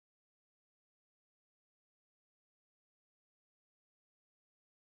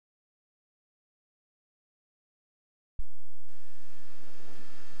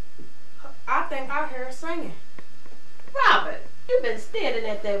think I heard her singing. Robert, you've been standing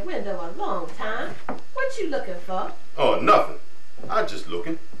at that window a long time. What you looking for? Oh, nothing. I just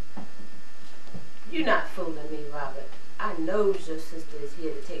looking. You're not fooling me, Robert. I knows your sister is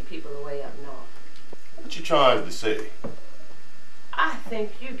here to take people away up north. What you trying to say? I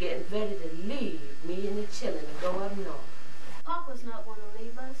think you're getting ready to leave me and the children and go up north. Papa's not going to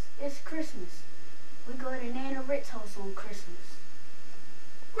leave us. It's Christmas. We go to Nana Rick's house on Christmas.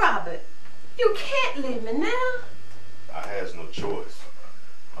 Robert, you can't leave me now. I has no choice.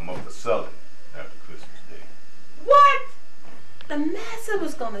 I'm up for selling after Christmas Day. What? The master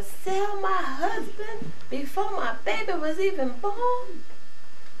was going to sell my husband before my baby was even born?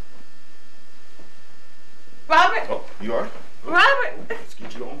 Robert? Oh, you all right? Robert? Let's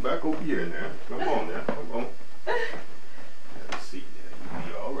get you on back over here now. Come on now. Come on. Let's see now. You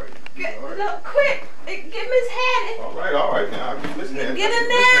be all right. Look, quick. Get Miss Hattie. All right now. I'll get Miss Hattie. Get in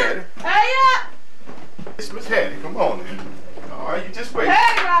there. Hurry up. It's Miss Hattie. Come on now. All right, you just wait.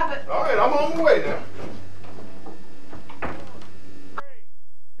 Hurry, Robert. All right, I'm on my way now. 3,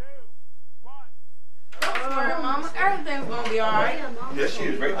 2, 1. Don't worry, Mama. Everything's gonna be all right. Yes, she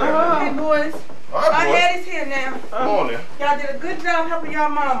is right there. Hey, boys. All My right, boy. daddy's here now. Come on now. Y'all did a good job helping y'all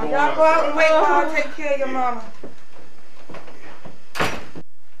mama. Go Y'all go out and wait outside. while I take care of your mama.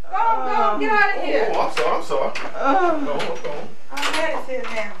 Go, get out of here. Oh, I'm sorry. Go on. My daddy's here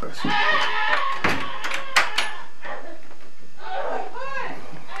now.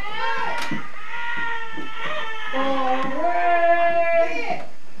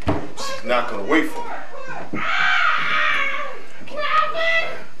 She's not gonna wait for me.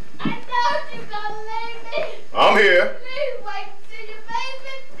 I'm here. Please wait till your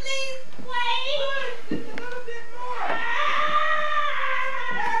baby. Please wait. Just a little bit more.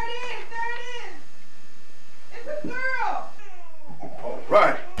 There it is. It's a girl. All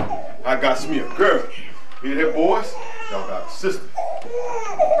right. I got me a girl. Hear that, boys? Y'all got a sister.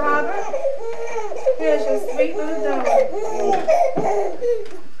 Robert, here's your sweet little dog.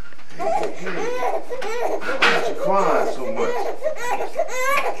 Why you crying so much?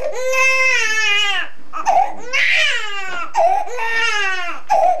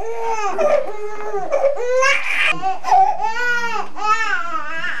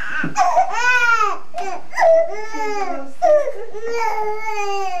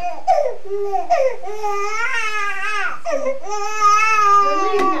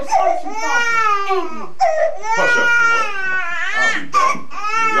 Hush up, boy. I'll be back.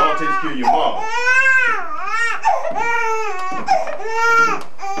 Y'all take care of your mom.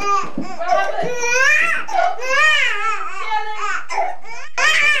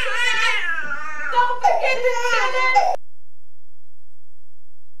 Don't forget to